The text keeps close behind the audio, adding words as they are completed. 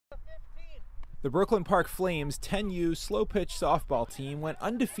The Brooklyn Park Flames 10U slow-pitch softball team went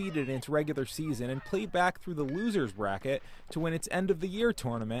undefeated in its regular season and played back through the losers bracket to win its end-of-the-year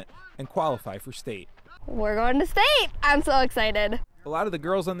tournament and qualify for state. We're going to state! I'm so excited. A lot of the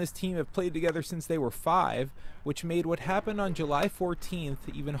girls on this team have played together since they were 5, which made what happened on July 14th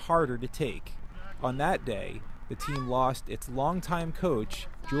even harder to take. On that day, the team lost its longtime coach,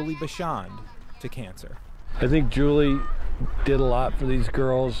 Julie Bashand, to cancer. I think Julie did a lot for these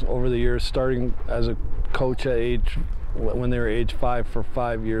girls over the years, starting as a coach at when they were age 5 for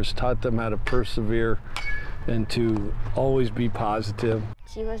 5 years, taught them how to persevere and to always be positive.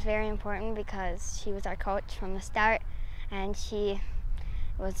 She was very important because she was our coach from the start, and she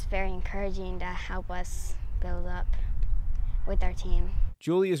was very encouraging to help us build up with our team.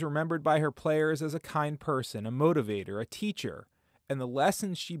 Julie is remembered by her players as a kind person, a motivator, a teacher, and the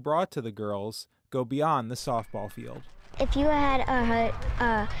lessons she brought to the girls go beyond the softball field. If you had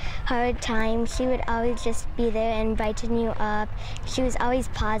a hard time, she would always just be there and brighten you up. She was always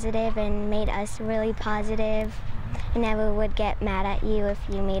positive and made us really positive, and never would get mad at you if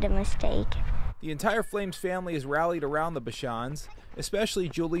you made a mistake. The entire Flames family has rallied around the Bashands, especially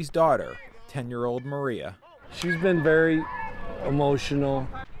Julie's daughter, 10-year-old Maria. She's been very emotional,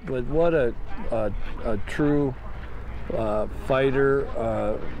 but what a true fighter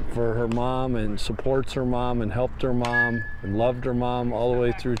for her mom, and supports her mom and helped her mom and loved her mom all the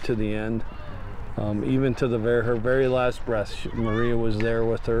way through to the end. Even to her very last breath, Maria was there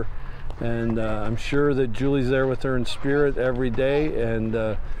with her, and I'm sure that Julie's there with her in spirit every day, and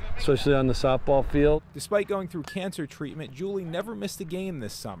especially on the softball field. Despite going through cancer treatment, Julie never missed a game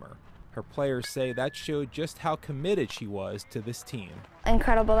this summer. Her players say that showed just how committed she was to this team.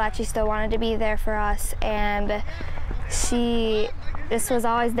 Incredible that she still wanted to be there for us, and she just was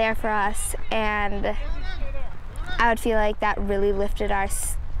always there for us, and I would feel like that really lifted our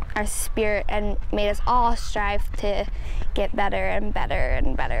spirit and made us all strive to get better and better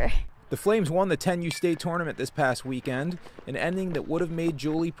and better. The Flames won the 10U state tournament this past weekend, an ending that would have made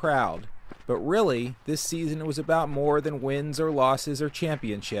Julie proud. But really, this season was about more than wins or losses or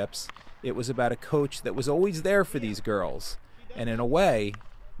championships. It was about a coach that was always there for these girls, and in a way,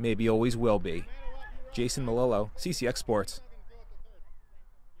 maybe always will be. Jason Malolo, CCX Sports.